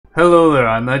Hello there,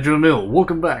 I'm Nigel Mill.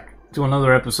 Welcome back to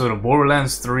another episode of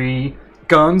Borderlands 3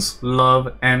 Guns,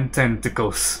 Love, and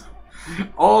Tentacles.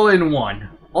 All in one.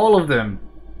 All of them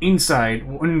inside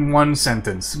in one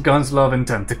sentence. Guns, Love, and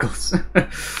Tentacles.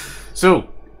 So,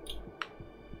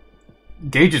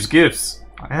 Gage's gifts.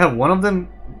 I have one of them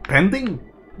pending?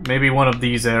 Maybe one of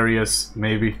these areas,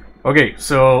 maybe. Okay,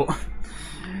 so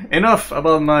enough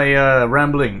about my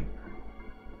rambling.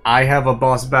 I have a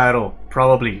boss battle,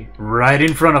 probably, right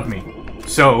in front of me.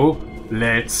 So,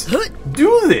 let's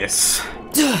do this!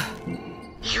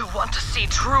 You want to see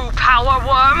true power,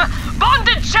 Worm?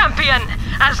 Bonded champion!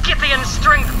 As Githian's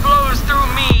strength flows through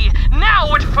me,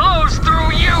 now it flows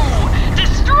through you!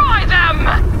 Destroy them!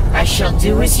 I shall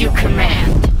do as you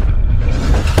command.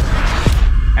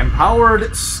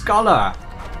 Empowered Scholar.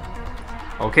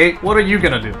 Okay, what are you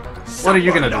gonna do? What are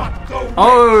you gonna do?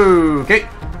 Okay.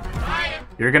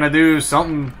 You're gonna do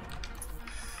something.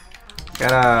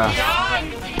 I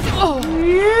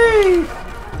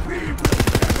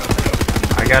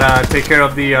gotta take care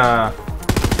of the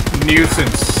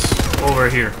nuisance over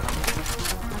here.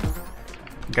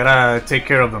 Gotta take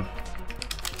care of them.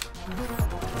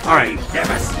 Alright.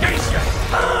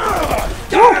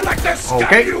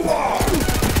 Okay. In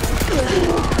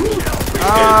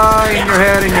your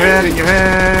head, in your head, in your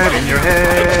head, in your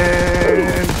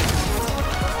head.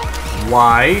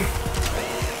 Why?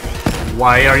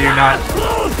 Why are you not?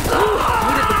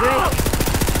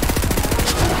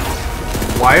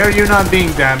 Why are you not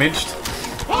being damaged?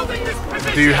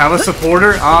 Do you have a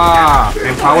supporter? Ah,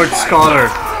 Empowered Scholar.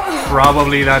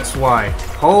 Probably that's why.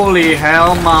 Holy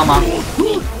hell, mama.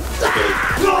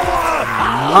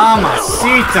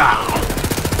 Mamacita!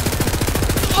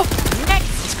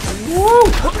 Woo!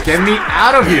 Get me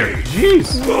out of here!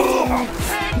 Jeez!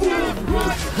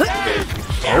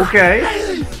 Okay.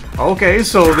 Okay,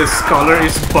 so the Scholar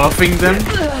is buffing them.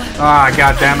 Ah,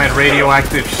 goddammit,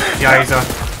 radioactive Shiza.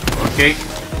 Okay.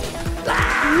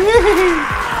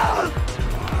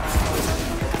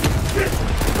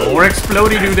 More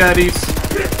explodey doodaddies.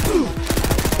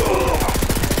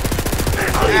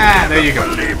 Ah, there you go.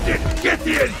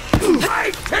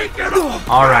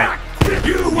 Alright.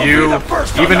 You,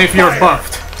 even if you're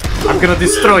buffed, I'm gonna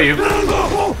destroy you.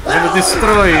 I'm gonna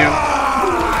destroy you.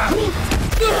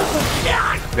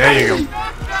 There you go.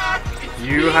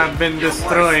 You have been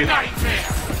destroyed.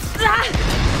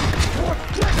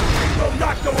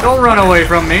 Don't run away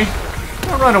from me.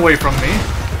 Don't run away from me.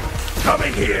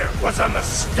 Coming here was a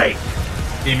mistake.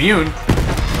 Immune?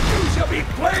 You shall be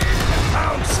played in the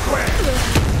town square.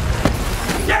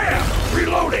 Yeah,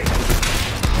 reloading.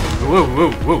 Whoa,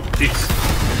 whoa, whoa, jeez.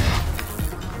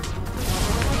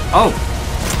 Oh.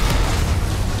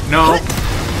 No.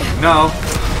 No.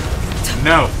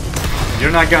 No.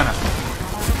 You're not gonna.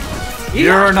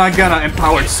 You're not gonna,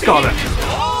 Empowered Scholar.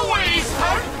 Always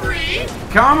hurt-free.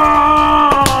 Come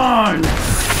on!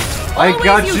 I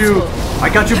got you. I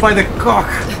got you by the cock.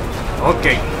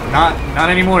 Okay, not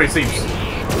anymore it seems.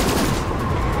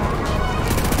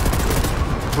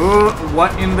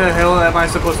 What in the hell am I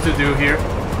supposed to do here?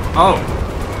 Oh.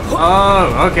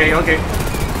 Oh, okay, okay.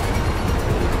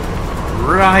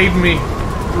 Ride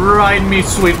me,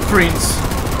 sweet prince.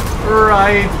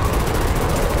 Ride.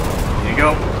 There you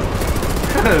go.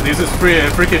 This is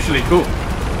freakishly cool.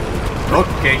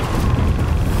 Okay.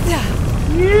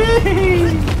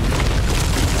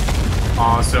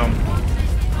 Awesome.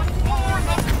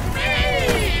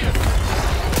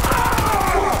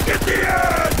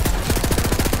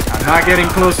 I'm not getting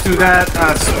close to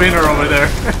that spinner over there.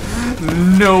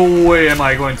 No way am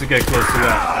I going to get close to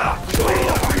that.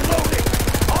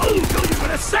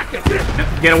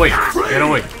 Get away! Get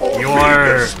away!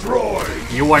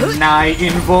 You are nigh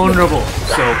invulnerable.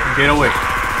 So get away.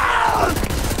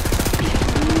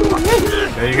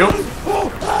 There you go.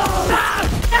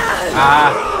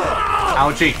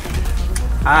 Ouchie.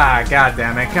 Ah, god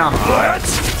damn it, come on.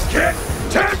 Let's get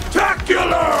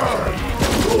tentacular!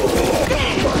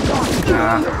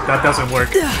 That doesn't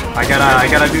work. I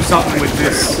gotta do something with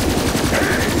this.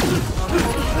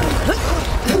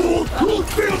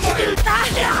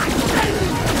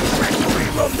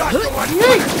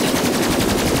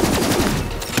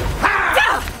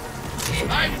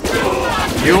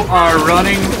 You are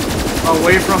running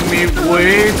away from me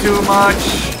way too much.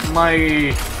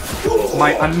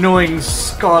 My annoying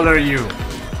Scholar, you.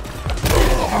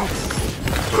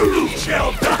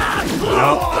 Nope.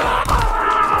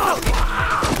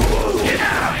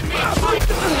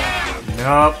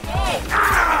 Nope.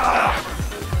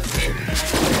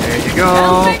 There you go.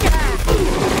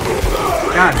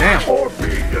 God damn.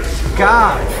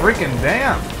 God freaking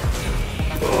damn.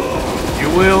 You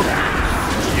will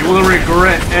will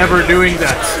regret ever doing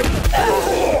that.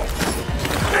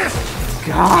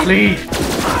 Golly!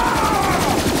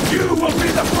 You will be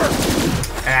the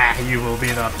first! Ah, you will be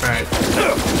the first.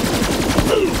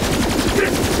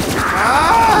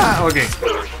 Ah, okay.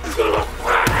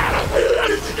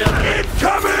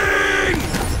 Incoming!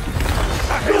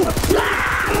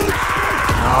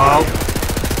 No.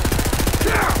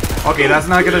 Okay, that's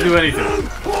not gonna do anything.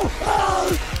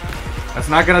 That's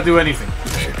not gonna do anything.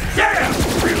 Yeah!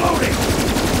 Reloading!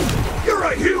 You're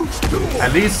a huge tool!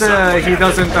 At least he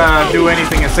doesn't do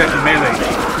anything except melee.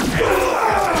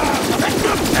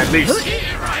 At least.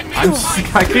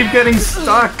 I keep getting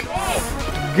stuck.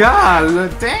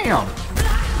 God damn.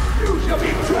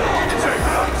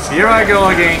 Here I go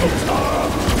again.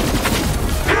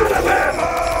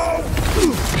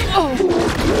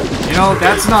 You know,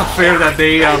 that's not fair that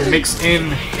they mix in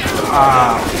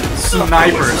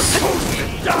snipers.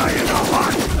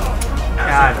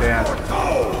 God damn.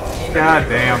 God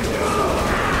damn.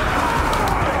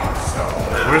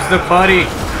 Where's the buddy?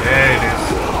 There it is.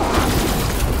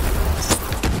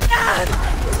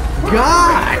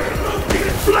 God!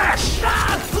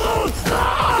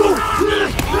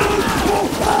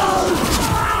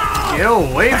 Get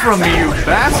away from me, you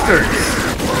bastards!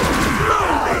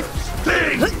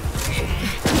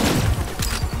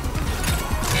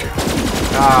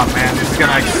 Ah, man, this is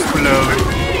gonna explode.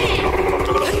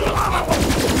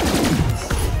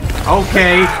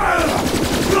 Okay.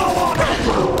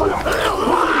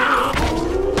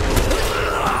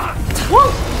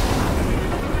 Woo!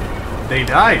 They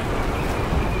died.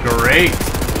 Great.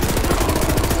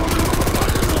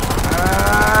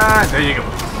 There you go.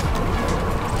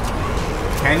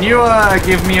 Can you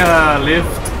give me a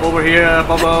lift over here,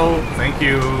 Bobo? Thank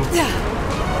you.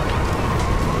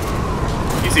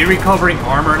 Is he recovering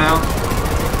armor now?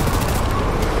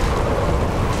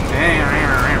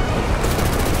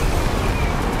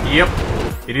 Yep,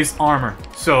 it is armor.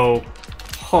 So,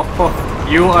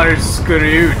 you are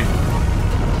screwed.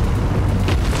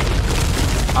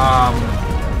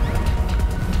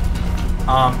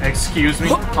 Excuse me?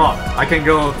 Oh, I can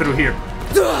go through here.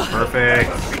 Perfect.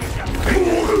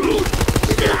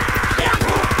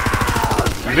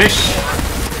 Vish!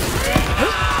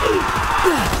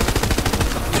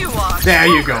 There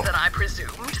you go. Than I presumed.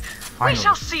 Finally. We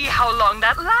shall see how long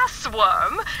that lasts,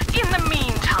 Worm. In the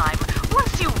meantime,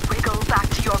 once you wiggle back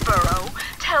to your burrow,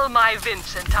 tell my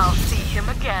Vincent I'll see him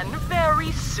again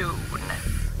very soon.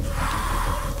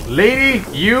 Lady,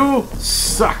 you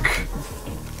suck.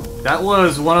 That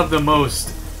was one of the most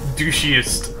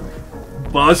douchiest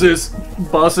bosses.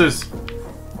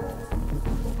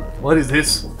 What is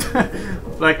this?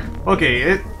 Like, okay,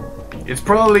 it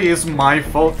probably is my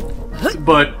fault,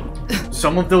 but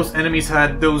some of those enemies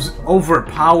had those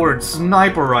overpowered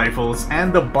sniper rifles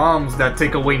and the bombs that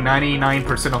take away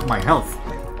 99% of my health.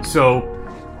 So,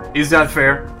 is that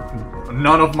fair?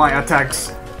 None of my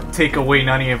attacks take away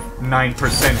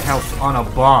 99% health on a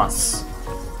boss.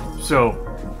 So,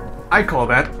 I call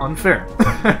that unfair.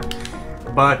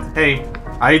 But hey,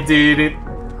 I did it.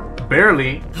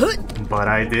 Barely, but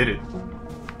I did it.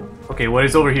 Okay, what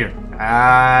is over here?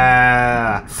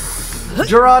 Ah,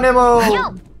 Geronimo! Yo,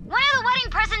 one of the wedding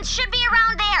presents should be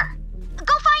around there.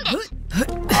 Go find it.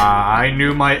 I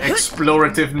knew my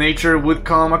explorative nature would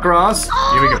come across.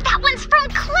 Here we Oh, go. that one's from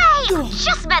Clay.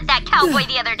 Just met that cowboy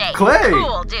the other day. Clay?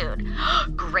 Cool dude.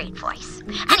 Great voice.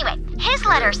 Anyway, his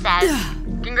letter says,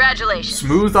 Congratulations.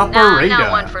 Smooth Nah, operator.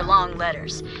 not one for long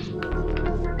letters.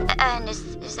 and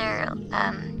is there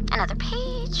another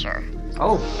page or?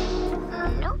 Oh.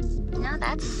 Nope. No,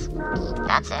 that's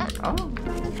it.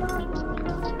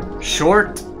 Oh.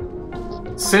 Short,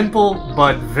 simple,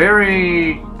 but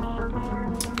very...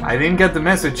 I didn't get the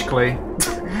message, Clay.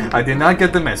 I did not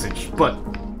get the message, but...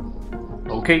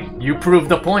 Okay, you proved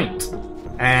the point.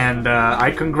 And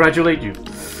I congratulate you.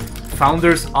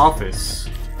 Founder's office.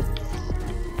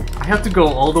 I have to go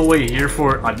all the way here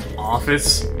for an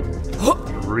office?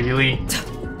 Really?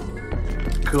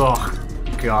 Oh,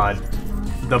 God.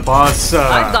 The boss,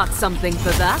 I've got something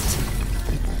for that.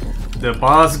 The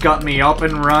boss got me up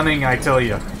and running, I tell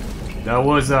you. That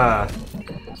was,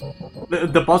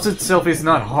 the boss itself is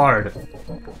not hard.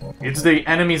 It's the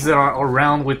enemies that are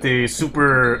around with the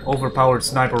super overpowered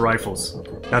sniper rifles.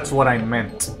 That's what I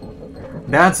meant.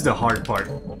 That's the hard part.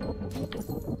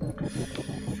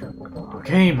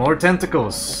 Okay, more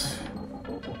tentacles.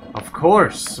 Of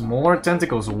course, more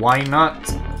tentacles. Why not?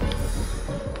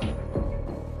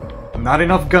 Not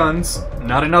enough guns,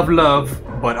 not enough love,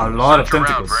 but a lot of Search around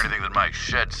tentacles. for anything that might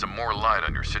shed some more light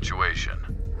on your situation.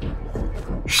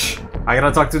 Shh! I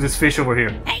gotta talk to this fish over here.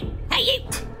 Hey, you!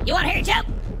 You wanna hear a joke?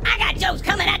 jokes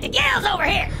coming at the gals over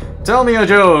here. Tell me a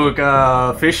joke,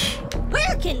 fish.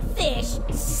 Where can fish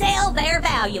sell their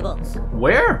valuables?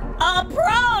 Where? A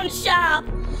prawn shop.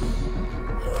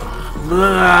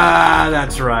 Blah,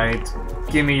 that's right.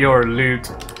 Give me your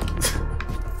loot.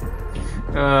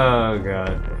 Oh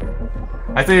god.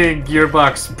 I think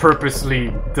Gearbox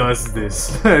purposely does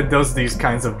this. Does these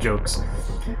kinds of jokes.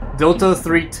 Delta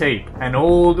 3 tape. And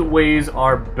old ways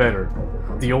are better.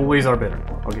 The old ways are better.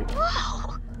 Okay.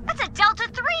 Whoa! That's a Delta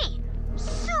 3!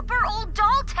 Super old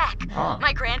doll tech! Ah.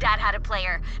 My granddad had a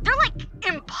player. They're like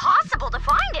impossible to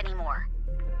find anymore.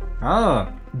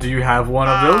 Ah. Do you have one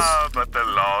of those? But the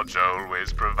lodge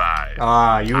always provides.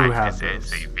 Ah, you I have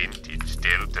possess those. a vintage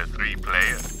Delta 3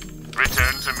 player.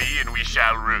 Return to me and we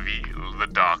shall reveal the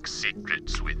dark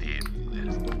secrets within.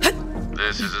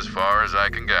 This is as far as I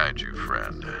can guide you,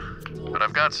 friend. But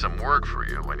I've got some work for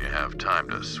you when you have time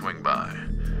to swing by.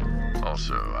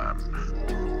 Also, I'm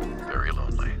very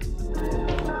lonely.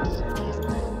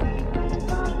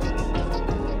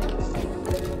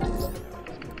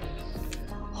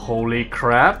 Holy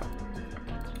crap.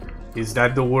 Is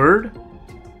that the word?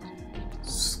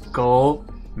 Skull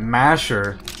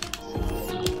Masher.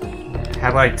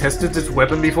 Have I tested this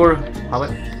weapon before? How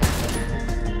about...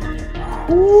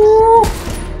 Ooh!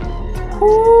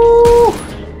 Ooh!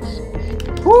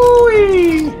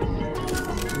 Hooey!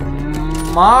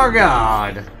 My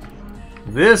god!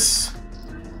 This...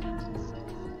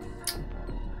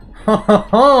 Ho ho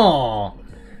ho!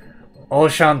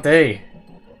 Enchanté!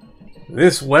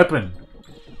 This weapon.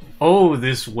 Oh,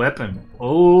 this weapon.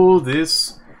 Oh,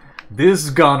 this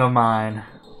gun of mine.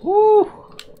 Woo!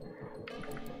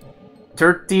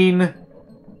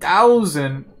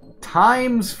 13,000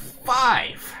 times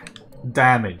 5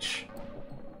 damage.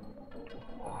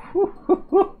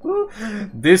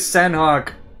 This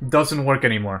Sandhawk doesn't work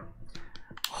anymore.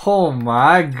 Oh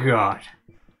my god.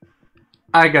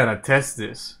 I gotta test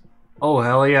this. Oh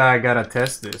hell yeah, I gotta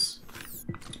test this.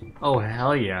 Oh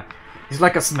hell yeah. It's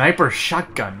like a sniper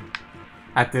shotgun.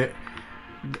 At the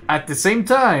same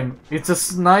time, it's a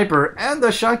sniper and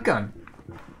a shotgun.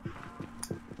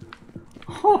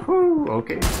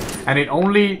 Okay. And it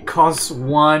only costs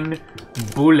 1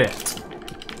 bullet.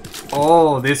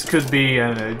 Oh, this could be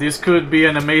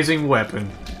an amazing weapon.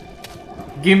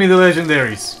 Give me the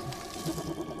legendaries.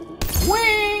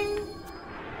 Wing!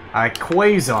 A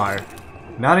Quasar.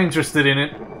 Not interested in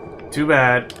it. Too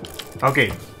bad.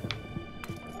 Okay.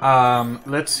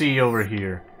 Let's see over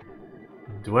here.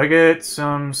 Do I get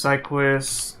some side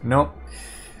quests? Nope.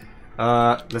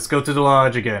 Let's go to the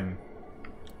lodge again.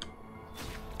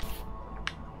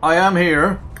 I am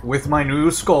here with my new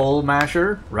Skull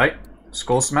Masher, right?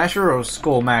 Skull Smasher or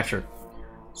Skull Masher?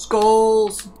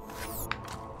 Skulls...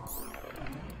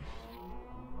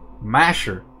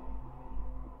 Masher.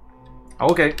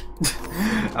 Okay.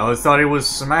 I always thought it was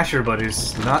Smasher, but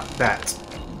it's not that.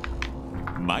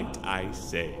 Might I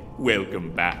say, welcome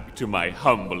back to my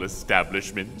humble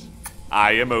establishment.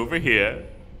 I am over here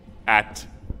at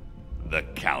the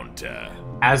counter.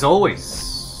 As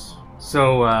always.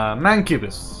 So,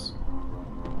 Mancubus.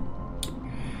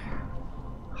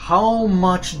 How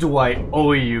much do I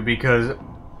owe you? Because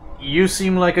you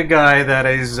seem like a guy that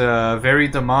is very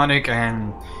demonic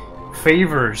and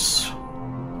favors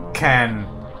can,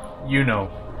 you know,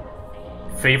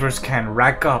 favors can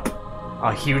rack up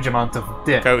a huge amount of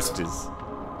debt. Coasters.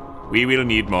 We will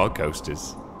need more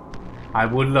coasters. I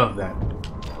would love that.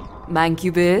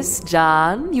 Mancubus,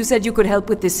 John, you said you could help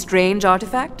with this strange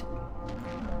artifact?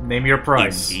 Name your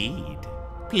price. Indeed.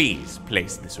 Please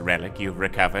place this relic you've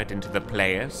recovered into the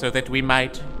player so that we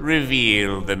might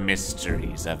reveal the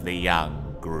mysteries of the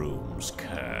young groom's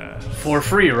curse. For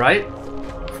free, right?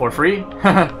 For free?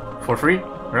 For free,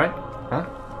 right? Huh?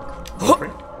 For free?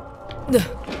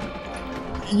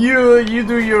 You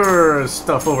do your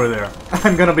stuff over there.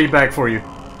 I'm gonna be back for you.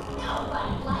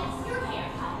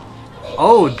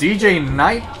 Oh, DJ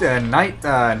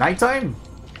nighttime?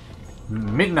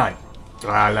 Midnight.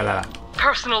 Ah, la la la.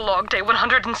 Personal log day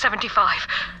 175.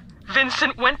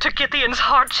 Vincent went to Githian's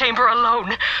heart chamber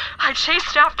alone. I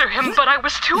chased after him, but I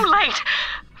was too late.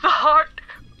 The heart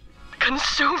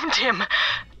consumed him.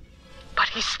 But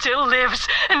he still lives,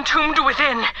 entombed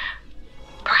within.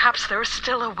 Perhaps there is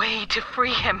still a way to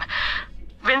free him.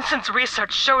 Vincent's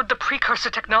research showed the precursor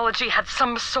technology had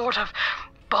some sort of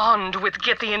bond with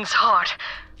Githian's heart.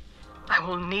 I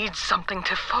will need something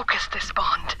to focus this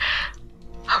bond.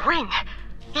 A ring.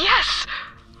 Yes!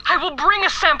 I will bring a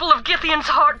sample of Githian's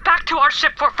heart back to our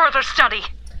ship for further study.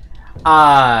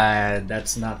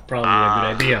 That's not probably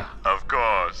a good idea. Of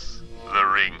course. The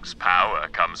ring's power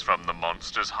comes from the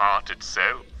monster's heart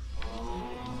itself.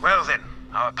 Well, Well then,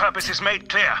 our purpose is made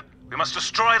clear. We must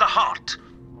destroy the heart.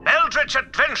 Eldritch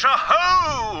adventure,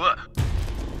 ho!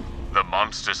 The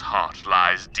monster's heart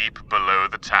lies deep below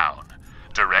the town,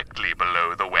 directly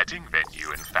below the wedding venue,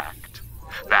 in fact.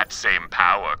 That same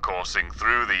power coursing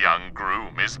through the young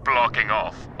groom is blocking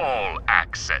off all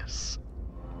access.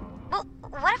 Well,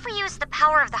 what if we use the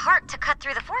power of the heart to cut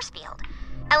through the force field?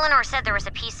 Eleanor said there was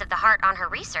a piece of the heart on her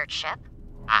research ship.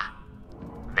 Ah.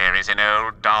 There is an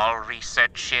old doll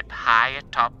research ship high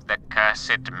atop the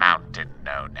cursed mountain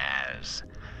known as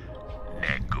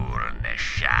Negur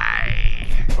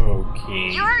Neshai.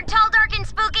 Okay. You heard tall, dark, and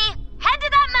spooky? Head to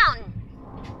that mountain.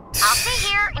 I'll stay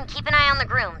here and keep an eye on the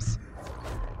grooms.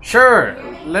 Sure.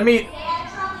 Let me...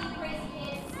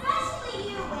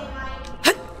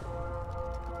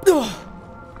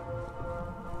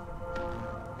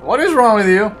 What is wrong with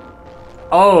you?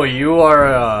 Oh, you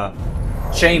are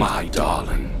chained. My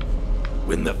darling,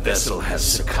 when the vessel has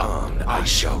succumbed, I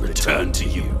shall return to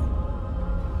you.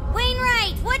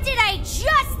 Wainwright, what did I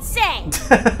just say?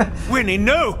 Winnie,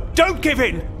 no! Don't give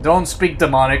in! Don't speak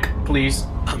demonic, please.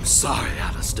 I'm sorry,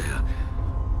 Alistair.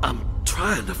 I'm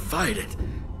trying to fight it.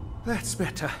 That's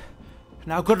better.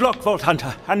 Now good luck, Vault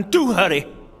Hunter, and do hurry.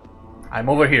 I'm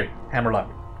over here, Hammerlock.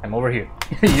 I'm over here.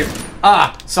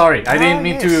 Sorry, I didn't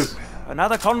mean to...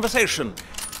 Another conversation.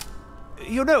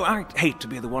 You know, I hate to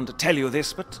be the one to tell you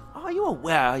this, but are you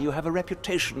aware you have a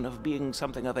reputation of being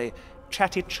something of a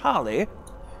chatty Charlie?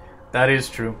 That is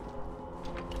true.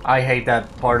 I hate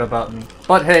that part about me.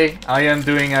 But hey, I am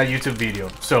doing a YouTube video,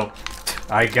 so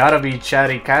I gotta be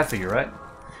chatty Cathy, right?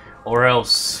 Or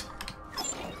else...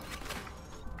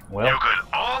 Well... You could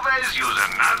always use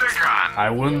another gun. I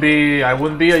wouldn't be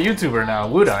a YouTuber now,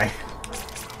 would I?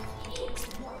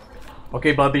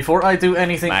 Okay, but before I do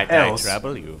anything else... Might I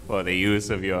trouble you for the use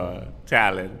of your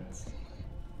talents?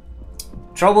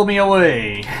 Trouble me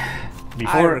away.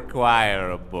 Before... I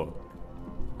require a book.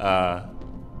 A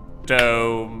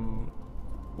tome.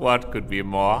 What could be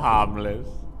more harmless?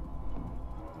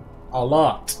 A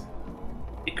lot.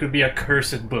 It could be a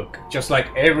cursed book, just like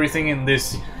everything in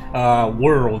this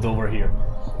world over here.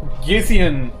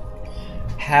 Githian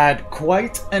had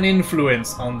quite an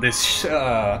influence on this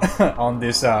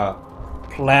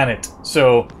planet.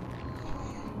 So,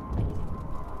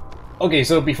 okay.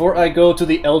 So before I go to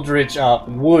the Eldritch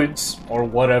woods or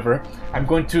whatever, I'm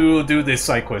going to do this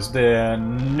side quest, the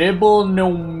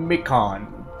Nibblenomicon.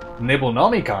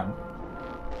 Nibblenomicon.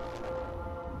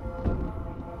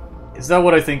 Is that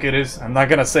what I think it is? I'm not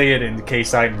gonna say it in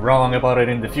case I'm wrong about it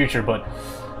in the future, but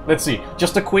let's see.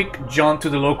 Just a quick jaunt to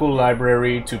the local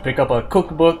library to pick up a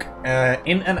cookbook.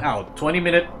 In and out.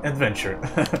 20-minute adventure.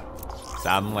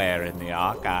 Somewhere in the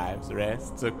archives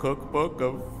rests a cookbook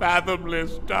of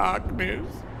fathomless darkness.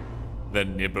 The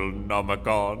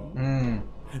Nibblenomicon.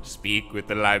 Speak with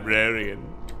the librarian,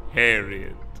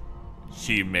 Harriet.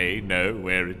 She may know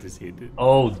where it is hidden.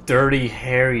 Oh, dirty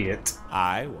Harriet.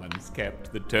 I once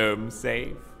kept the tome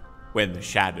safe when the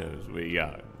shadows were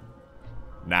young.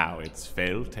 Now its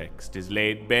fell text is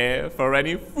laid bare for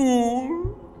any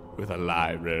fool with a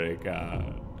library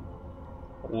card.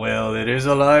 Well, it is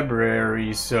a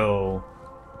library, so...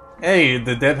 Hey,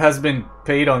 the debt has been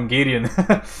paid on Gideon.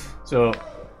 So,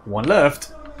 one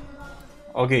left.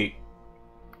 Okay.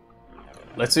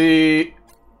 Let's see...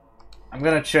 I'm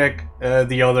gonna check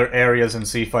the other areas and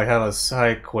see if I have a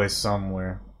side quest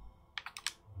somewhere.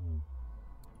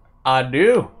 I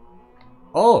do!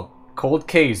 Oh! Cold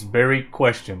case, buried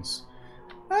questions.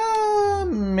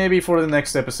 Maybe for the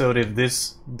next episode, if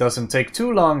this doesn't take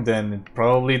too long, then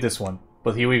probably this one.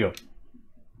 But here we go.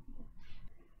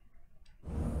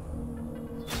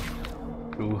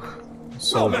 Ooh,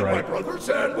 so well bright. met, my brothers,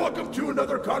 and welcome to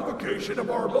another convocation of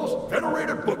our most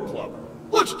venerated book club.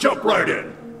 Let's jump right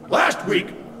in. Last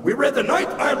week, we read The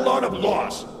Ninth Eidolon of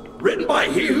Loss, written by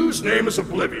he whose name is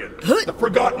Oblivion, the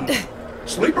Forgotten,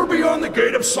 Sleeper Beyond the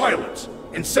Gate of Silence,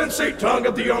 Insensate Tongue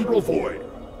of the Umbral Void.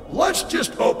 Let's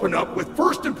just open up with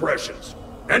first impressions.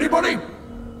 Anybody?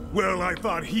 Well, I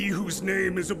thought he whose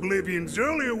name is Oblivion's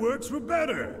earlier works were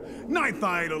better. Ninth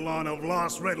Eidolon of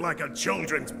Loss read like a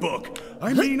children's book.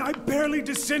 I mean, I barely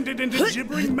descended into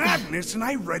gibbering madness and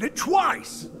I read it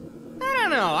twice. I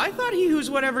don't know, I thought He Who's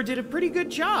Whatever did a pretty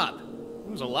good job. It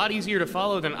was a lot easier to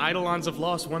follow than Eidolons of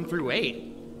Loss 1 through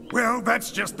 8. Well, that's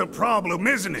just the problem,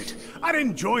 isn't it? I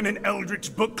didn't join an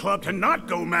Eldritch book club to not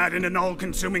go mad in an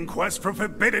all-consuming quest for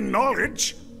forbidden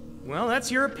knowledge. Well, that's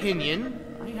your opinion.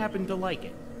 I happen to like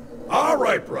it. All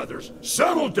right, brothers,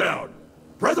 settle down.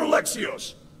 Brother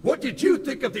Lexios, what did you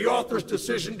think of the author's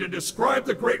decision to describe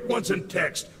the Great Ones in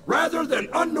text, rather than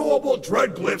unknowable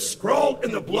dread glyphs scrawled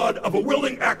in the blood of a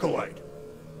willing acolyte?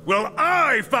 Well,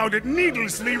 I found it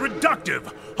needlessly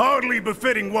reductive, hardly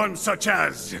befitting one such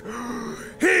as...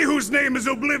 He whose name is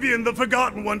Oblivion, the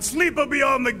Forgotten One, sleeper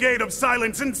beyond the gate of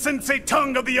silence, insensate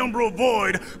tongue of the umbral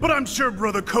void, but I'm sure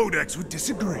Brother Codex would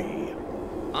disagree.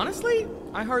 Honestly,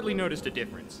 I hardly noticed a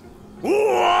difference.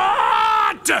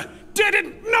 What?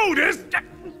 Didn't notice?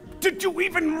 Did you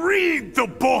even read the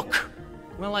book?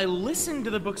 Well, I listened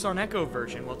to the books on Echo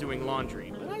version while doing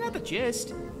laundry, but I got the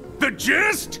gist. The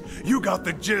gist? You got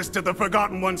the gist of the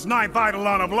Forgotten One's 9th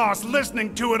Eidolon of Loss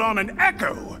listening to it on an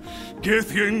Echo.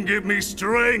 Githyan, give me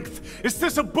strength. Is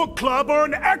this a book club or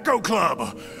an Echo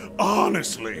club?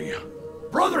 Honestly.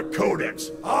 Brother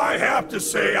Codex, I have to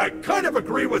say I kind of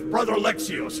agree with Brother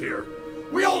Lexios here.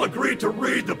 We all agreed to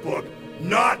read the book,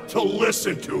 not to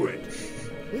listen to it.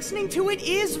 Listening to it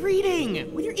is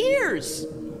reading, with your ears.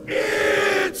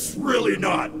 It's really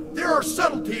not. There are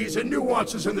subtleties and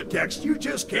nuances in the text you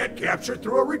just can't capture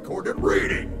through a recorded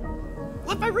reading.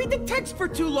 Well, if I read the text for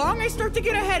too long, I start to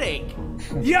get a headache.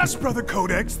 Yes, Brother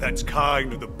Codex, that's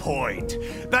kind of the point.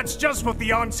 That's just what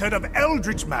the onset of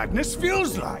Eldritch Madness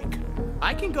feels like.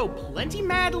 I can go plenty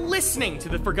mad listening to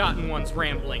the Forgotten One's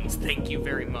ramblings, thank you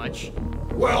very much.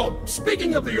 Well,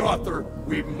 speaking of the author,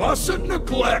 we mustn't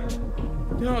neglect...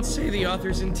 Don't say the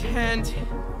author's intent.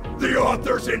 The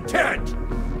author's intent!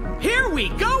 Here we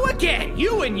go again,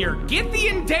 you and your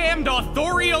Githyan damned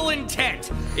authorial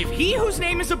intent! If he whose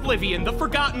name is Oblivion, the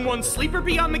Forgotten One, sleeper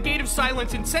beyond the gate of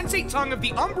silence, insensate tongue of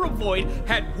the umbral void,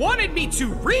 had wanted me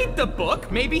to read the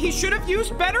book, maybe he should have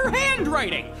used better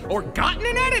handwriting, or gotten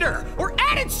an editor, or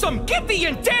added some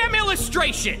Githyan damn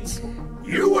illustrations!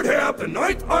 You would have the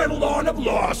 9th Eidolon of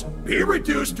Loss be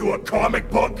reduced to a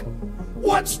comic book?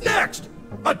 What's next?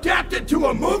 Adapted to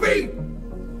a movie?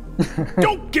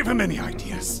 Don't give him any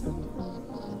ideas.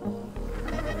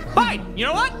 Fine, you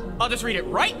know what? I'll just read it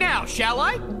right now, shall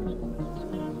I?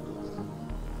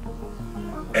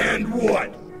 And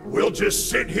what? We'll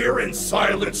just sit here in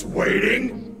silence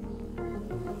waiting?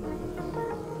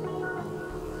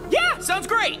 Yeah, sounds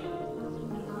great!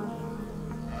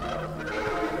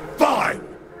 Fine!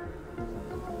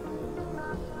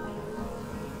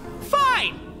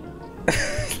 Fine!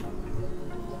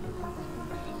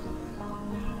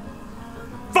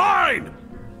 Fine!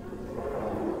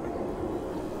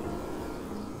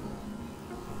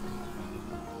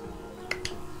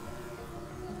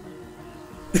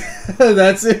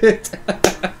 That's it.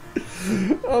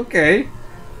 Okay.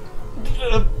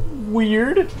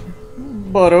 Weird,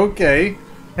 but okay.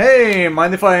 Hey,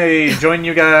 mind if I join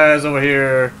you guys over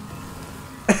here?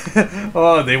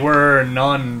 Oh, they were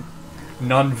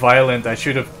non-violent. I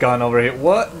should have gone over here.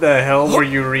 What the hell were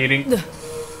you reading?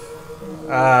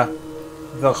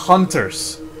 The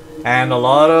Hunters, and a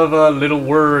lot of little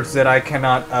words that I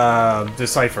cannot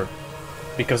decipher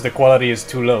because the quality is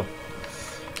too low.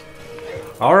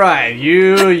 All right,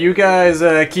 you guys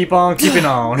keep on keeping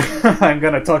on. I'm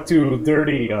gonna talk to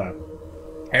Dirty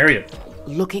Harriet.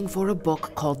 Looking for a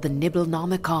book called the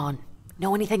Nibblenomicon.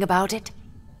 Know anything about it?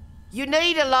 You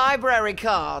need a library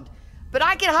card, but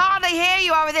I can hardly hear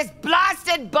you over this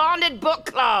blasted bonded book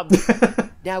club.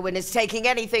 No one is taking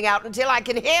anything out until I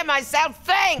can hear myself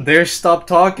think. They stop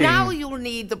talking. Now you'll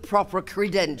need the proper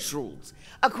credentials.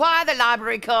 Acquire the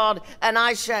library card, and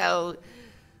I shall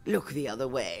look the other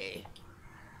way.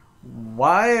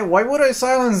 Why would I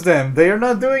silence them? They are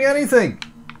not doing anything.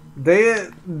 They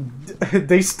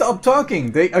stopped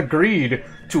talking. They agreed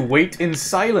to wait in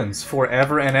silence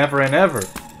forever and ever and ever.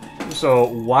 So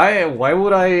why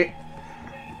would I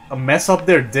mess up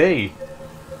their day?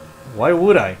 Why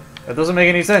would I? That doesn't make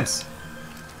any sense.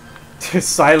 To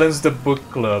silence the book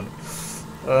club.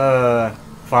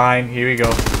 Fine, here we go.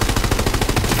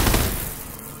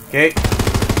 Okay.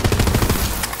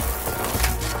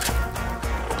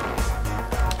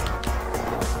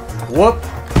 Whoop.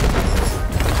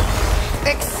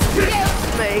 Excuse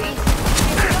me.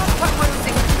 If you're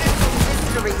perusing little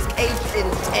mysteries caged in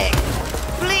text,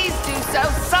 please do so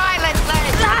silently.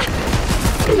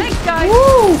 Thanks, guys.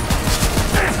 Woo!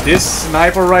 This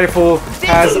sniper rifle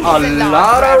has a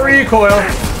lot of recoil. No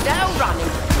running.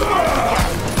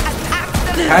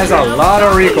 Has a lot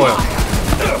of recoil.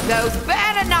 Those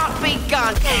better not be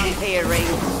guns I'm hearing.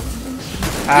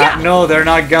 No, they're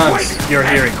not guns you're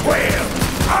hearing.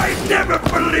 I never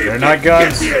believed they're not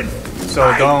guns,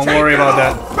 so don't worry about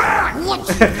that.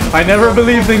 I never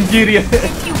believed in Gideon.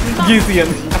 Githyan.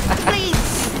 Please,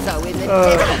 so in the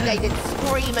designated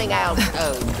screaming out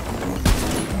tone.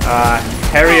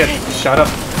 Harriet, shut up.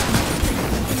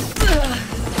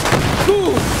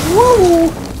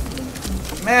 Woo!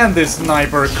 Man, this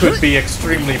sniper could be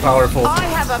extremely powerful. I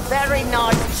have a very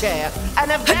nice chair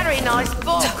and a very nice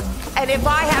book. And if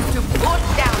I have to put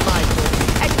down my book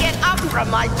and get up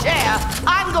from my chair,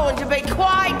 I'm going to be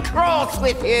quite cross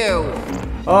with you.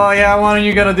 Oh yeah, what are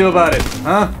you gonna do about it?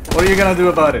 Huh? What are you gonna do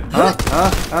about it? Huh?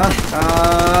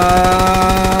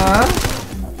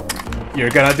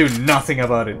 You're gonna do nothing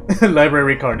about it.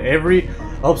 Library card. Every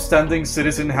upstanding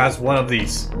citizen has one of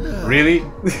these. Really?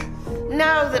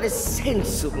 Now that a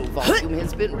sensible volume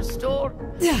has been restored,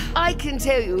 I can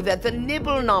tell you that the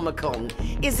Nibblenomicon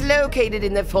is located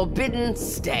in the Forbidden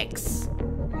Stacks.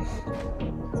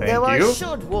 Though I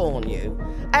should warn you,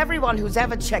 everyone who's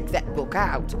ever checked that book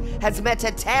out has met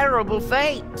a terrible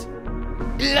fate.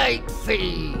 Late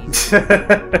fees.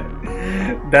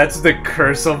 That's the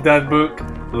curse of that book.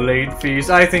 Late fees.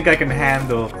 I think I can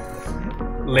handle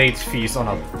late fees on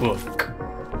a book.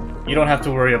 You don't have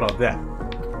to worry about that.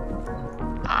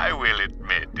 I will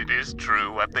admit it is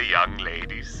true what the young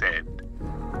lady said.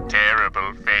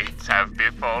 Terrible fates have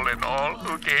befallen all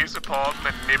who gaze upon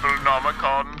the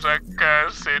Nibblenomicon's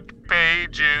accursed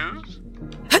pages.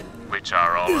 Which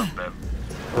are all of them.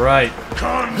 Right.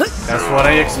 That's what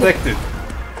I expected.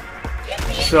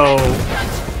 So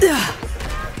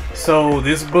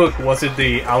this book, was it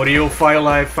the audio file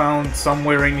I found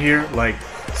somewhere in here? Like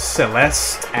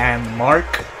Celeste and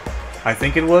Mark? I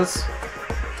think it was.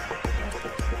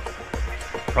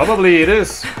 Probably it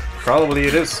is. Probably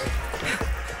it is.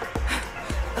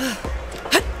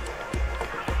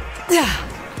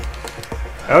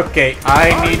 Okay,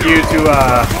 I need you to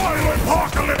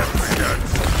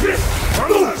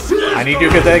I need you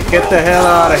to get the hell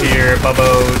out of here,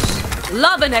 bubbos.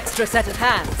 Love an extra set of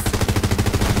hands.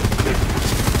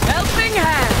 Helping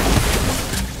hand.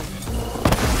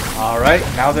 Alright,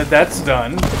 now that that's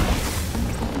done.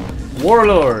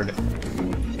 Warlord.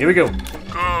 Here we go.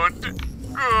 Good.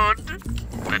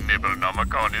 The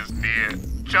Nibblenomicon is near.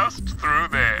 Just through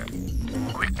there.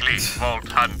 Quickly, Vault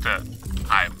Hunter.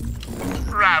 I'm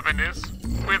ravenous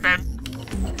with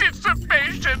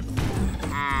anticipation.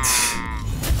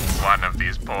 One of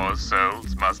these poor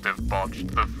souls must have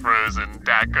botched the frozen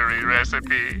daiquiri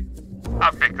recipe.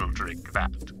 A fickle drink,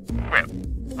 that. Well,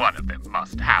 one of them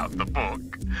must have the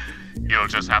book. You'll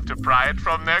just have to pry it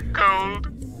from their cold,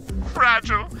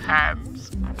 fragile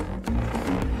hands.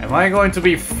 Am I going to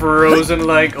be frozen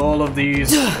like all of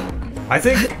these? I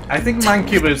think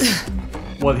Mancubus,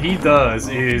 what he does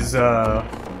is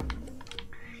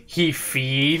he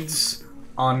feeds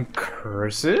on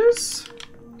curses?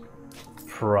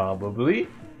 Probably.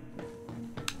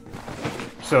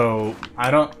 So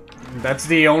I don't. That's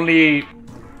the only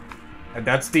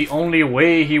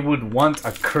way he would want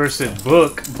a cursed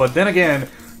book. But then again,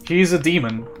 he's a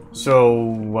demon,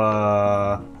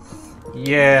 so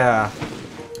yeah.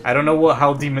 I don't know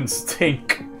how demons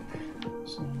think.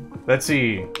 Let's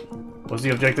see. What's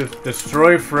the objective?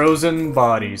 Destroy frozen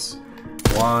bodies.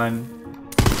 1.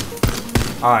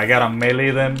 Oh, I gotta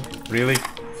melee them? Really?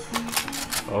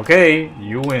 Okay,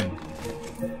 you win.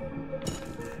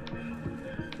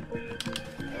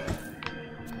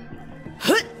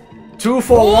 Two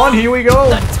for one, here we go!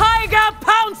 The tiger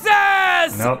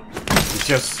pounces! Nope, it's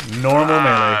just normal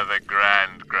melee. The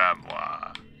Grand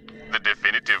Grimoire. The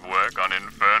definitive work on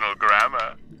infernal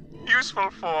grammar. Useful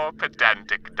for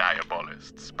pedantic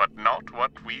diabolists, but not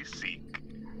what we seek.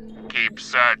 Keep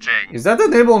searching. Is that the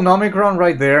Nibblenomicon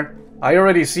right there? I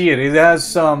already see it. It has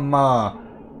some,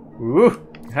 it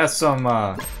has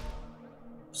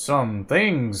some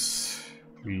things.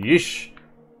 Yeesh.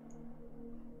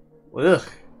 Ugh.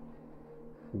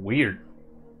 Weird.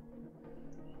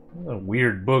 A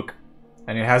weird book.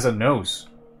 And it has a nose,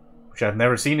 which I've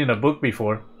never seen in a book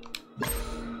before.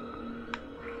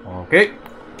 Okay.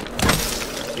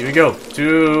 Here we go.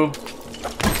 2,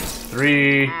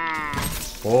 3,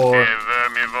 4.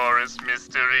 Vermivorous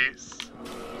mysteries.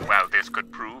 Well, this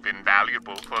could prove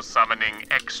invaluable for summoning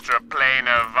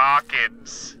extraplanar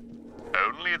Varkids.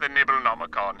 Only the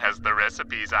Nibblenomicon has the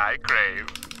recipes I crave.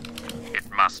 It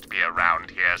must be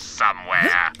around here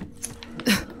somewhere.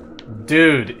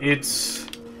 Dude, it's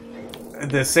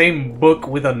the same book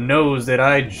with a nose that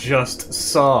I just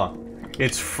saw.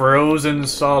 It's frozen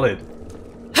solid.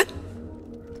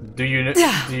 Do you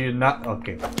not?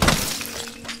 Okay.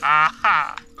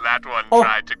 Aha! That one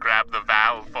tried to grab the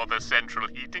valve for the central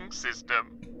heating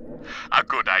system. A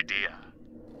good idea.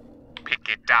 Pick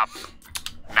it up.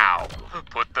 Now,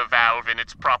 put the valve in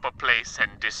its proper place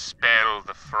and dispel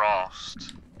the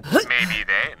frost. Maybe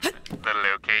then, the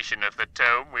location of the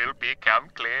tome will become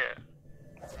clear.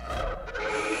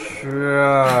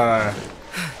 Sure.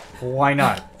 Why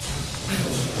not?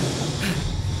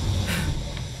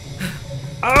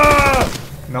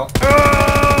 No.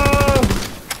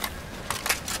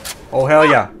 Oh hell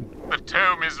yeah. The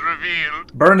tome is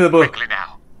revealed. Burn the book. Quickly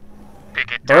now.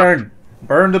 Pick it Burn. up.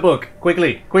 Burn the book.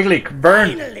 Quickly. Quickly. Burn.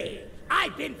 Finally!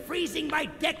 I've been freezing my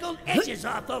deckled edges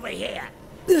off over here.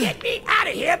 Get me out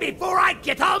of here before I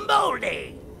get all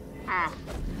moldy!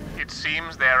 It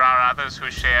seems there are others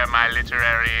who share my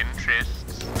literary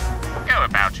interests. Go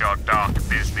about your dark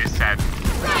business and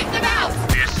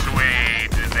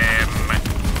dissuade them.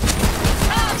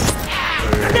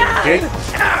 Okay.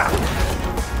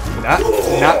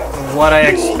 Not what I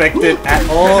expected at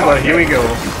all, but here we go.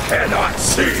 Cannot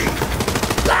see.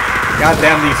 God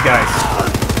damn these guys.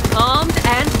 Armed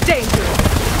and dangerous.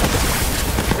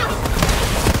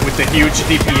 With the huge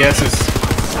DPSs.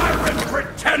 Siren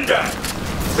Pretender!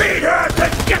 Feed her to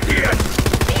Githian!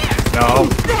 No.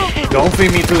 Don't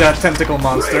feed me to that tentacle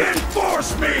monster.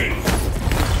 Reinforce me!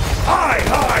 I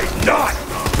hide not!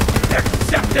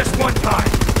 Except this one time!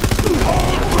 All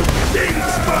things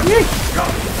must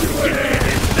come to an end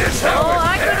in this hell! Oh,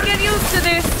 I could get used to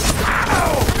this.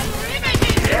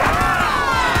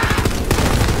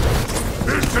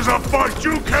 This is a fight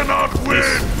you cannot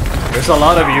win! There's a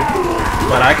lot of you,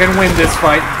 but I can win this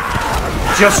fight.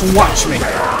 Just watch me.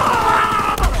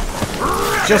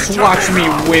 Just watch me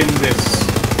win this.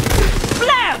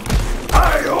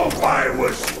 I hope I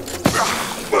was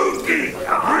spooky!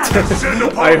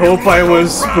 I hope I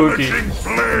was spooky.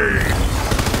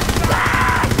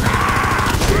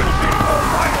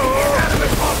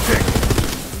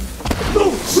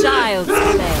 Child's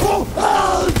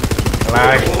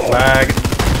play. Flag.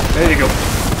 There you go.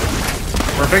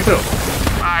 Perfecto.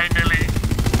 Finally,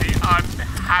 the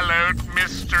unhallowed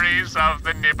mysteries of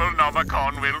the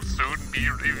Nibblenomicon will soon be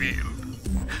revealed.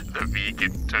 The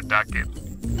vegan turducken,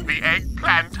 the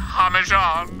eggplant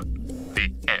parmesan, the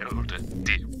elder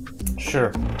dip.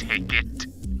 Sure. Take it,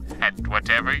 and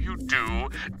whatever you do,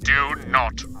 do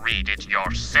not read it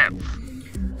yourself.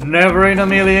 Never in a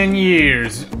million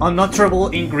years. Unutterable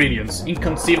ingredients,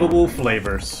 inconceivable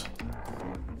flavors.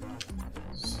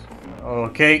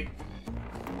 Okay.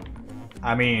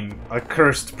 I mean, a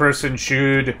cursed person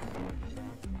should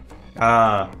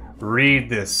read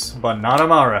this, but not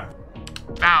Amara.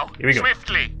 Now, here we go.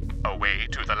 Swiftly, away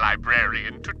to the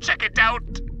librarian to check it out.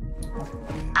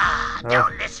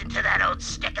 Don't listen to that old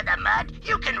stick in the mud.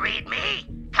 You can read me.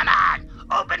 Come on,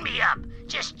 open me up.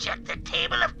 Just check the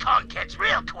table of contents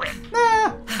real quick.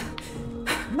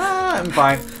 Nah, I'm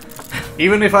fine.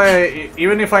 Even if I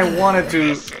wanted to.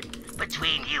 Listen,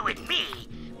 between you and me,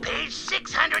 page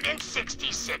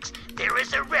 666, there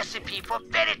is a recipe for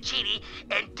fettuccine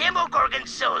and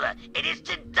demogorgonzola. It is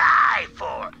to die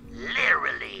for,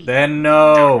 literally. Then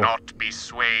no. Do not be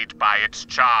swayed by its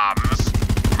charms,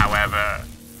 however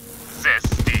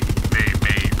zesty they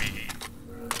may be.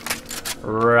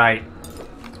 Right.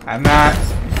 I'm not.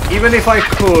 Even if I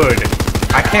could,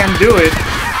 I can't do it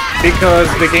because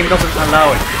the game doesn't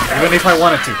allow it. Even if I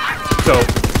wanted to. So.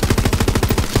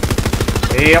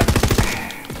 Yep.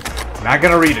 Not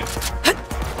gonna read it.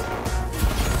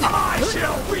 I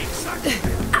shall reach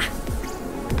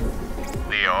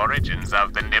The origins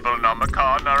of the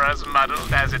Nibblenomicon are as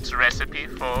muddled as its recipe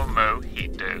for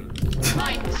mojito.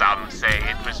 Some say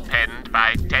it was penned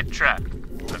by Tetra,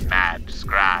 the mad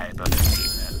scribe of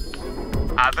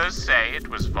Athena. Others say it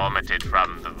was vomited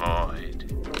from the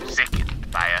void,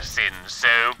 sickened by a sin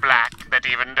so black that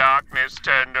even darkness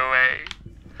turned away.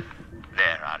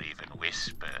 There are even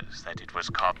whispers that it was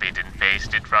copied and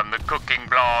pasted from the cooking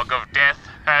blog of Death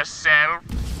herself.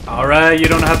 Alright, you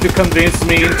don't have to convince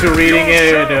me into reading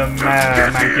it,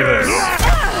 Manculus.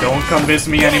 Don't convince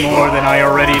me any more than I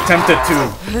already attempted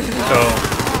to. So,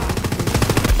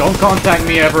 don't contact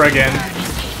me ever again.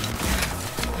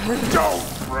 Don't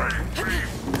break me.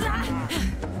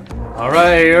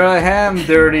 Alright, here I am,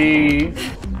 dirty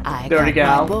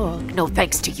gal. My book. No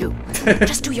thanks to you.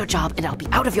 Just do your job and I'll be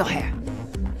out of your hair.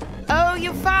 Oh,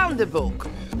 you found the book.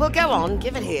 Well, go on,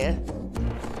 give it here.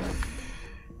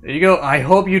 There you go. I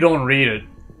hope you don't read it.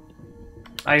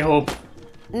 I hope.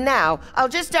 Now, I'll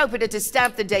just open it to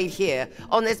stamp the date here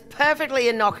on this perfectly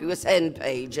innocuous end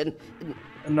page and...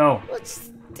 No.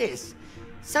 What's this?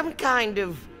 Some kind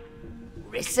of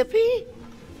recipe?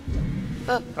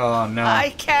 Oh no.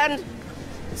 I can't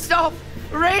stop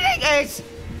reading it!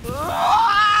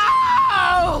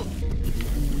 Oh,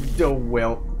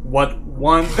 well, what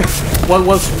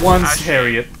was once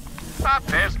Harriet? But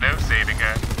there's no saving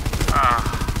her.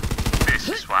 This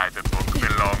is why the book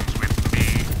belongs with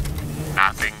me.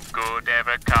 Nothing good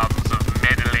ever comes of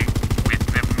meddling with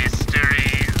the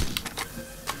mysteries.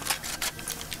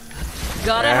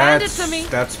 Gotta hand it to me.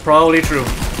 That's probably true.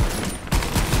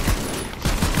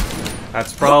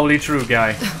 That's probably true,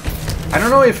 guy. I don't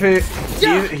know if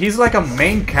he's like a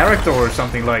main character or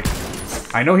something. Like,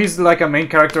 I know he's like a main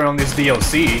character on this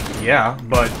DLC, yeah,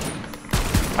 but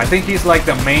I think he's like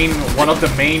the main, one of the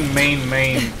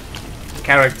main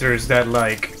characters that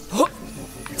like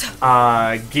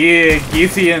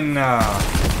Githian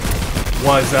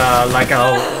was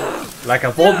like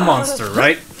a vault monster,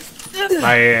 right?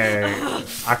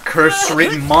 A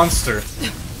curse-ridden monster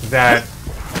that,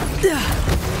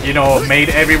 you know, made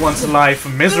everyone's life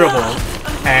miserable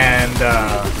and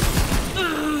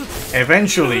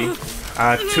eventually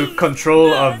took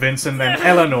control of Vincent and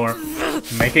Eleanor,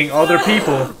 making other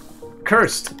people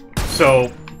cursed.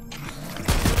 So,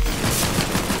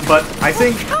 but I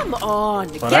think... Come on,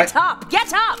 get up!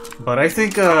 But I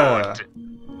think,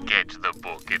 Get the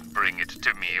book and bring it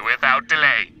to me without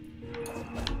delay.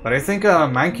 But I think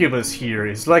Mancubus here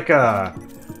is like a...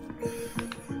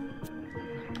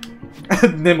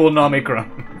 Nimble-Nomicron.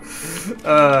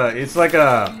 It's like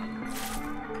a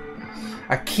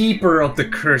keeper of the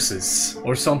curses,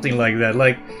 or something like that.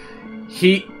 Like,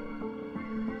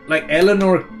 like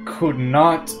Eleanor could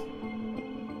not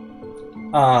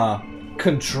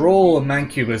control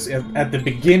Mancubus at the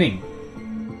beginning.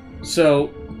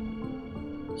 So,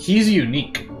 he's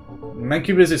unique.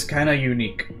 Mancubus is kinda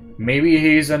unique. Maybe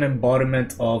he's an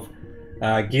embodiment of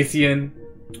Githian,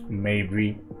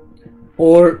 maybe.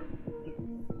 Or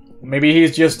maybe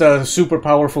he's just a super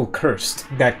powerful cursed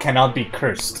that cannot be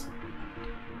cursed.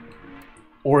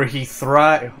 Or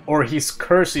his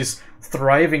curse is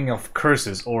thriving of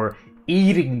curses or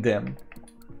eating them.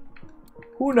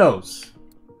 Who knows?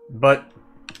 But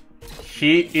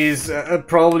he is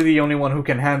probably the only one who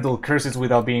can handle curses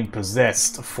without being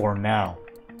possessed for now.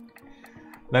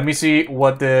 Let me see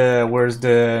what where's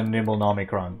the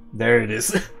Nimble-Nomicron? There it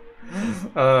is.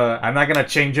 I'm not gonna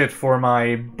change it for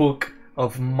my book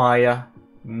of Maya.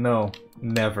 No,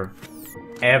 never.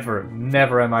 Ever.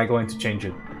 Never am I going to change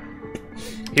it.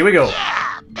 Here we go.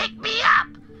 Yeah, pick me up,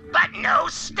 but no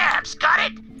stabs, got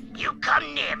it? You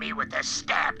come near me with a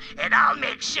stab, and I'll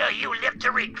make sure you live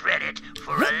to regret it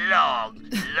for a long,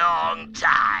 long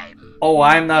time. Oh,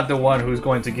 I'm not the one who's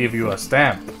going to give you a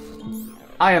stamp.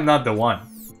 I am not the one.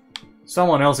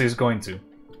 Someone else is going to.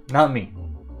 Not me.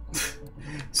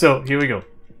 So, here we go.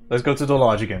 Let's go to the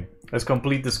lodge again. Let's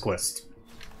complete this quest.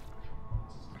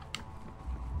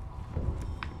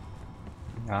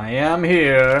 I am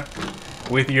here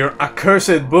with your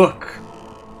accursed book.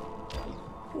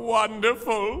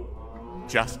 Wonderful.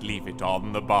 Just leave it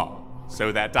on the bar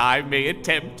so that I may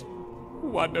attempt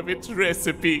one of its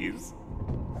recipes.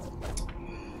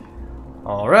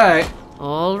 Alright.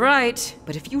 Alright,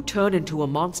 but if you turn into a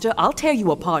monster, I'll tear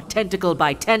you apart tentacle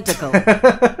by tentacle.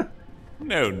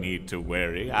 No need to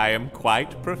worry, I am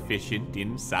quite proficient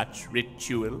in such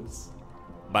rituals.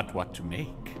 But what to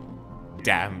make?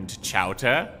 Damned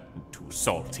chowder? Too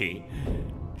salty.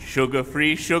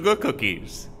 Sugar-free sugar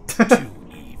cookies? Too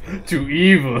evil. Too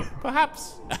evil.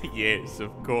 Perhaps, yes,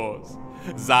 of course.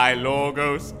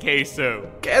 Xylorgos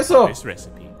queso. Queso! For this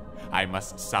recipe, I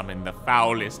must summon the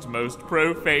foulest, most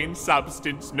profane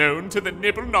substance known to the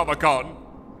Nimble-Nomicon.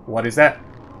 What is that?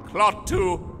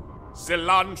 Clotu,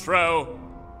 cilantro,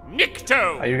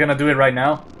 nicto. Are you gonna do it right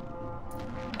now?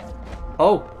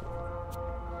 Oh.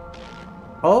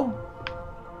 Oh?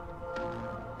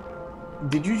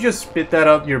 Did you just spit that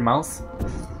out your mouth?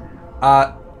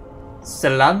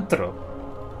 Cilantro.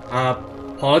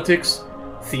 Politics,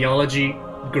 theology,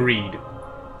 greed.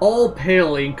 All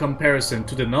pale in comparison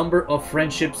to the number of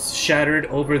friendships shattered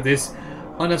over this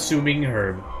unassuming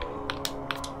herb.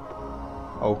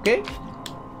 Okay.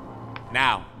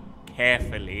 Now,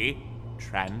 carefully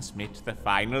transmit the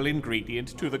final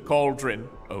ingredient to the cauldron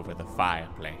over the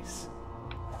fireplace.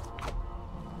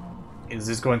 Is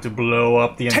this going to blow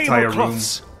up the entire room?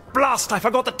 Tablecloths! Blast, I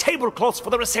forgot the tablecloths for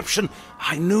the reception.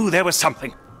 I knew there was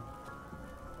something.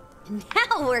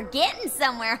 Now we're getting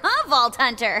somewhere, huh, Vault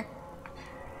Hunter?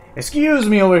 Excuse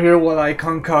me over here while I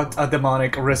concoct a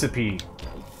demonic recipe.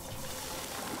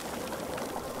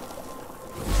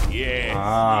 Yes,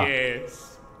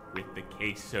 yes. With the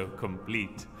queso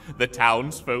complete, the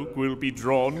townsfolk will be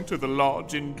drawn to the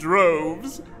lodge in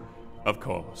droves. Of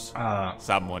course,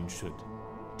 someone should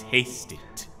taste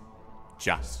it,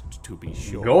 just to be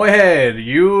sure. Go ahead,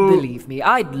 you... Believe me,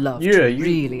 I'd love to.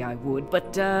 Really, I would,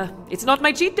 but it's not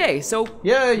my cheat day, so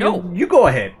yeah, no. You go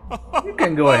ahead. You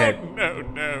can go ahead. No,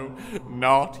 no,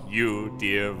 not you,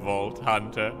 dear Vault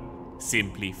Hunter.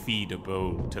 Simply feed a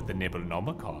bowl to the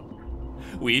Nimble-Nomicon.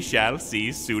 We shall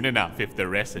see soon enough if the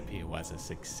recipe was a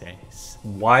success.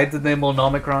 Why the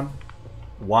Nimble-Nomicron?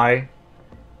 Why?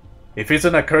 If it's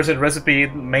an accursed recipe,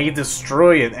 it may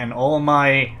destroy it, and all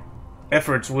my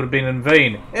efforts would have been in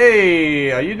vain.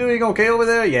 Hey, are you doing okay over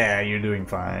there? Yeah, you're doing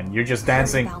fine. You're just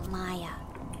dancing. I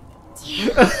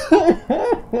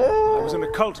was in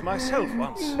a cult myself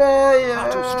once.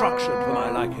 Far too structured for my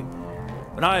liking.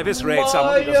 When I eviscerate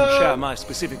someone who doesn't share my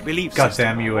specific belief God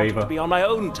system, damn you, I want it Ava. to be on my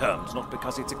own terms, not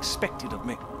because it's expected of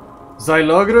me.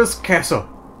 Xylogros queso.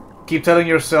 Keep telling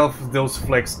yourself those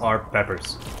flakes are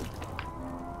peppers.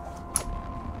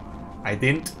 I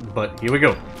didn't, but here we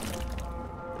go.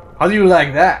 How do you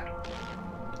like that?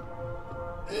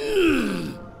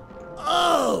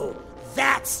 Oh,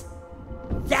 that's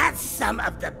some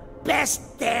of the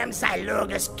best damn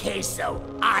Xylogos queso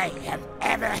I have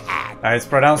ever had. It's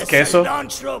pronounced the queso?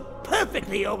 cilantro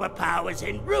perfectly overpowers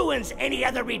and ruins any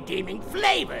other redeeming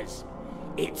flavors.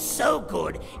 It's so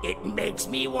good, it makes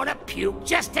me want to puke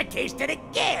just to taste it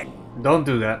again. Don't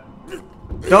do that.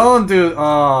 Don't do...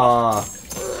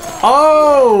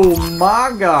 Oh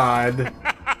my god.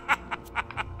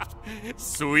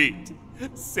 Sweet,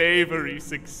 savory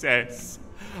success.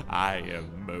 I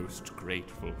am most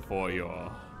grateful for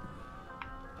your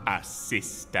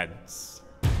assistance.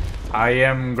 I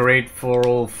am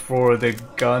grateful for the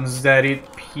guns that it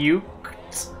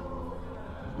puked.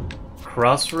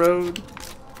 Crossroad?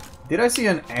 Did I see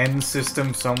an N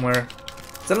system somewhere?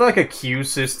 Is that like a Q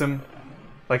system?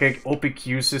 Like a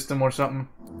OPQ system or something?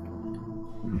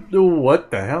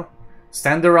 What the hell?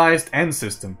 Standardized N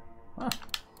system. Huh.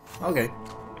 Okay.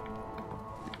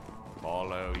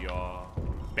 Follow your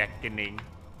beckoning.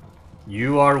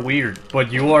 You are weird,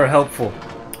 but you are helpful.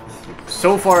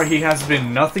 So far he has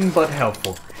been nothing but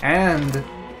helpful. And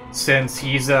since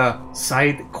he's a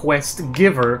side quest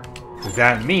giver,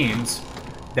 that means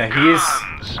that he is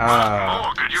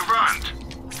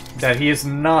that he is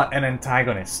not an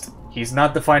antagonist. He's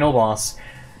not the final boss.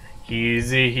 He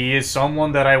is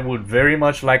someone that I would very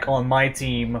much like on my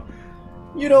team.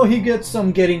 You know, he gets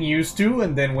some getting used to,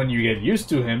 and then when you get used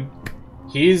to him,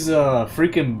 he's a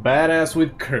freaking badass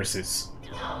with curses.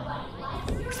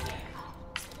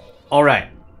 Alright,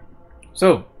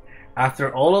 so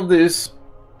after all of this,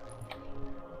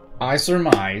 I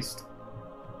surmised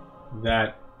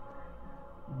that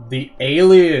the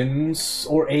aliens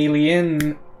or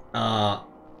alien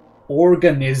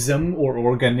organism or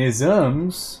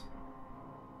organisms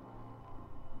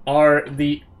are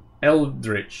the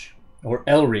Eldritch or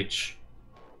Elrich.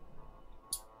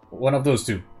 One of those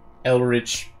two.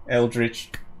 Elrich,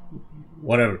 Eldritch,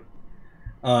 whatever.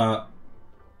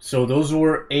 So those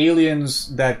were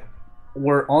aliens that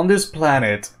were on this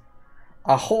planet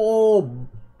a whole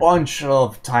bunch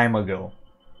of time ago.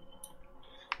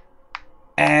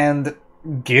 And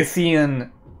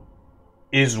Githian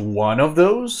is one of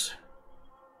those?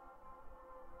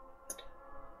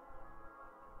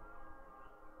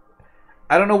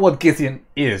 I don't know what Githian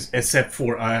is, except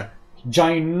for a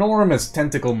ginormous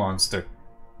tentacle monster.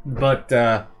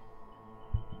 But,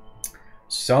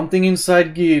 something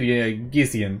inside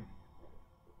Githian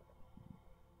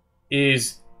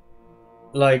is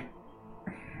like...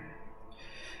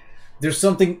 There's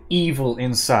something evil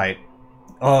inside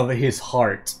of his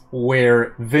heart,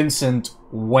 where Vincent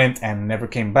went and never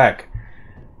came back.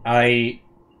 I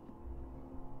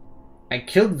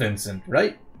killed Vincent,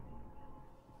 right?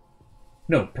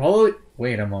 No, probably...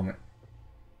 Wait a moment.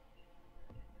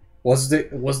 Was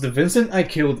the Vincent I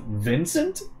killed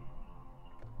Vincent?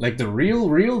 Like the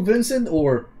real Vincent,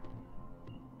 or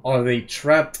are they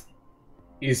trapped?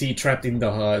 Is he trapped in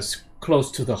the close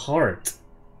to the heart?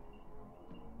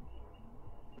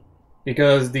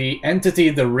 Because the entity,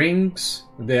 the rings,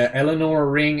 the Eleanor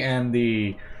ring and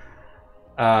the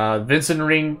Vincent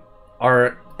ring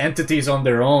are entities on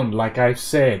their own. Like I've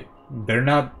said, they're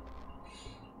not.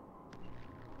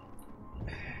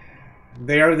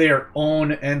 They are their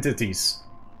own entities,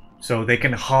 so they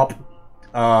can hop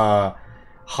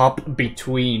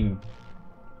between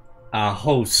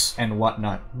hosts and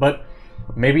whatnot. But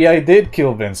maybe I did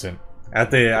kill Vincent at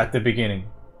the beginning.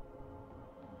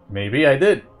 Maybe I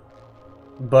did,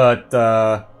 but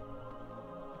yeah,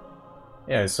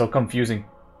 it's so confusing.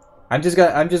 I'm just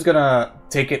gonna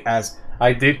take it as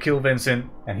I did kill Vincent,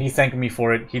 and he thanked me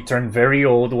for it. He turned very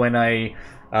old when I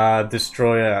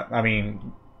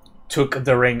took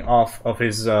the ring off of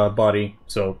his body,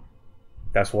 so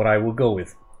that's what I will go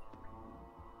with.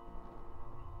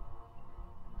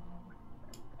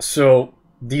 So,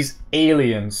 these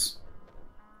aliens,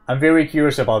 I'm very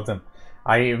curious about them.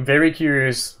 I am very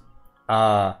curious,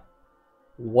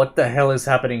 what the hell is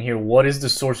happening here? What is the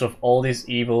source of all this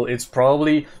evil? It's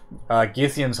probably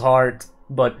Githian's heart,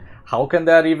 but how can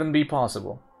that even be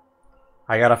possible?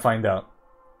 I gotta find out.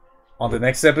 on the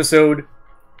next episode,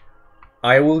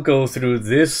 I will go through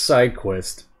this side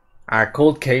quest, a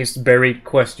cold case buried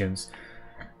questions.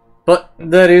 But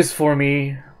that is for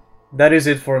me. That is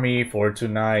it for me for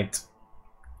tonight.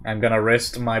 I'm gonna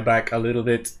rest my back a little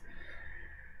bit.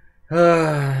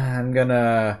 I'm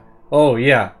gonna... Oh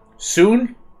yeah,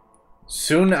 soon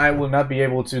I will not be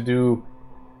able to do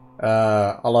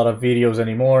a lot of videos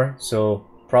anymore, so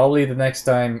probably the next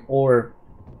time, or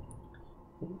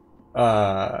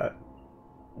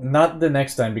not the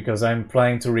next time because I'm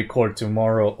planning to record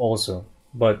tomorrow also,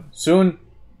 but soon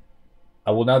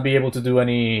I will not be able to do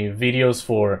any videos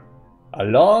for a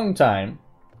long time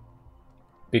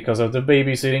because of the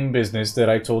babysitting business that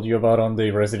I told you about on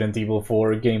the Resident Evil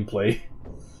 4 gameplay.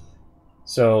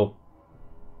 So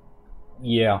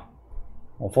yeah,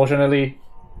 unfortunately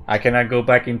I cannot go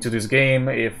back into this game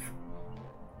if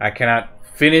I cannot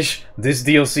finish this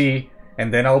DLC,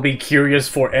 and then I'll be curious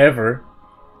forever.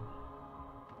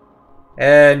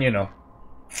 And you know,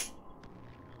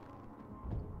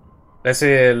 let's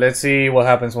see what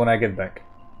happens when I get back.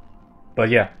 But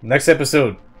yeah, next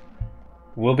episode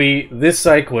will be this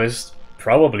side quest,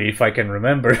 probably, if I can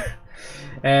remember.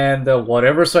 And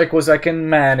whatever side quest I can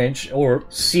manage or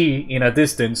see in a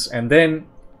distance, and then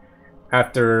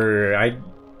after I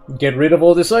get rid of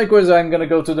all the side quests, I'm gonna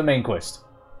go to the main quest.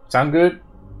 Sound good?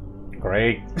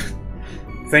 Great.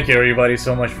 Thank you everybody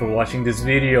so much for watching this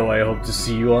video. I hope to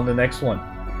see you on the next one.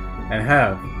 And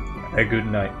have a good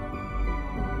night.